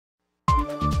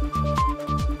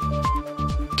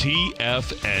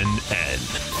TFNN.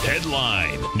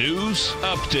 Headline News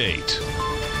Update.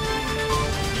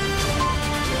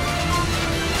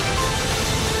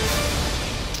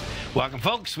 Welcome,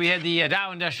 folks. We had the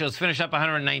Dow Industrials finish up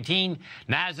 119,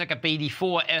 Nasdaq up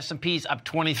 84, S&P's up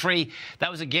 23.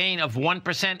 That was a gain of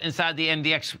 1% inside the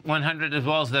NDX 100 as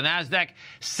well as the Nasdaq,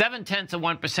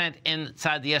 0.7%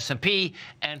 inside the S&P,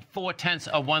 and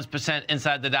 0.4%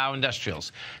 inside the Dow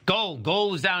Industrials. Gold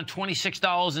was down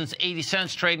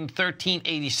 $26.80, trading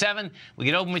 $13.87. We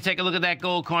get open, we take a look at that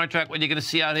gold contract. What you're going to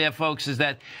see out here, folks, is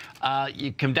that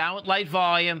you come down with light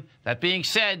volume. That being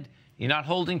said, you're not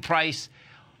holding price.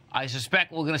 I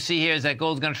suspect what we're going to see here is that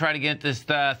gold's going to try to get this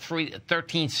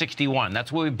 1361. That's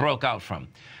where we broke out from.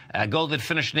 Gold had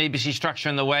finished an ABC structure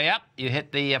on the way up. You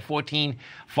hit the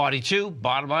 1442.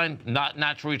 Bottom line, not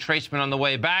natural retracement on the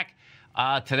way back.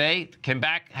 Today, came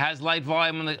back, has light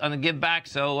volume on the give back.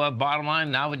 So bottom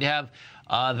line, now when you have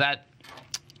that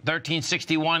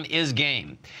 1361 is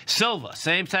game. Silver,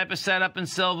 same type of setup in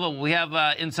silver. We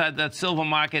have inside that silver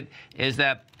market is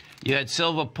that you had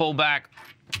silver pull back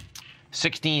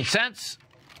 16 cents.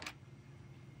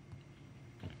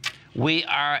 We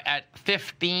are at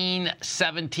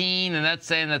 15.17, and that's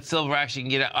saying that silver actually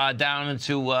can get down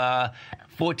into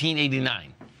 14.89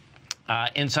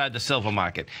 inside the silver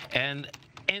market. And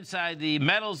inside the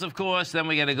metals, of course, then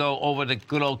we got to go over the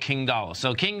good old King Dollar.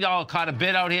 So King Dollar caught a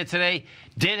bid out here today.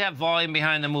 Did have volume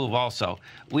behind the move also.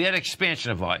 We had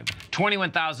expansion of volume,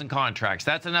 21,000 contracts.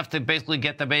 That's enough to basically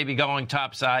get the baby going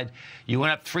topside. You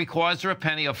went up 0.75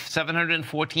 penny of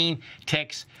 714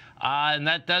 ticks. And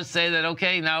that does say that,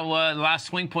 okay, now the last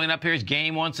swing point up here is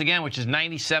game once again, which is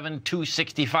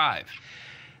 97,265.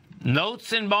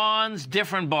 Notes and bonds,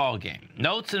 different ball game.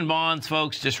 Notes and bonds,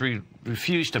 folks, just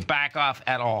refuse to back off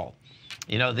at all.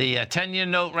 You know, the 10-year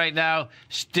note right now,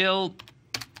 still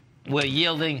we're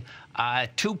yielding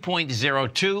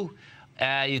 2.02.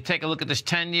 You take a look at this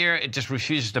 10-year, it just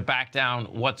refuses to back down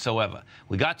whatsoever.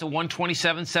 We got to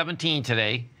 127.17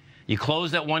 today. You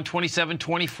closed at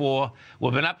 127.24.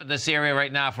 We've been up at this area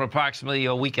right now for approximately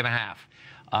a week and a half.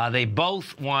 They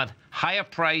both want higher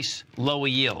price, lower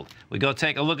yield. We go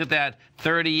take a look at that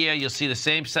 30-year. You'll see the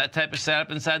same type of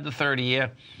setup inside the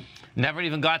 30-year. Never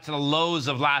even got to the lows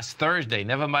of last Thursday.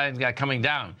 Never mind got coming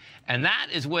down. And that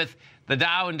is with the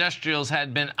Dow Industrials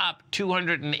had been up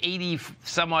 280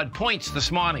 some odd points this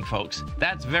morning, folks.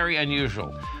 That's very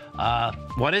unusual.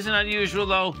 What isn't unusual,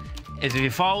 though, is if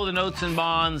you follow the notes and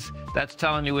bonds, that's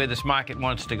telling you where this market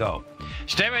wants to go.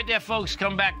 Stay right there, folks.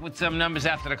 Come back with some numbers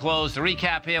after the close. To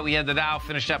recap here, we had the Dow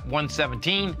finish up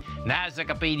 117, Nasdaq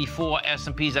up 84,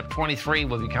 S&P's up 23.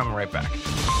 We'll be coming right back.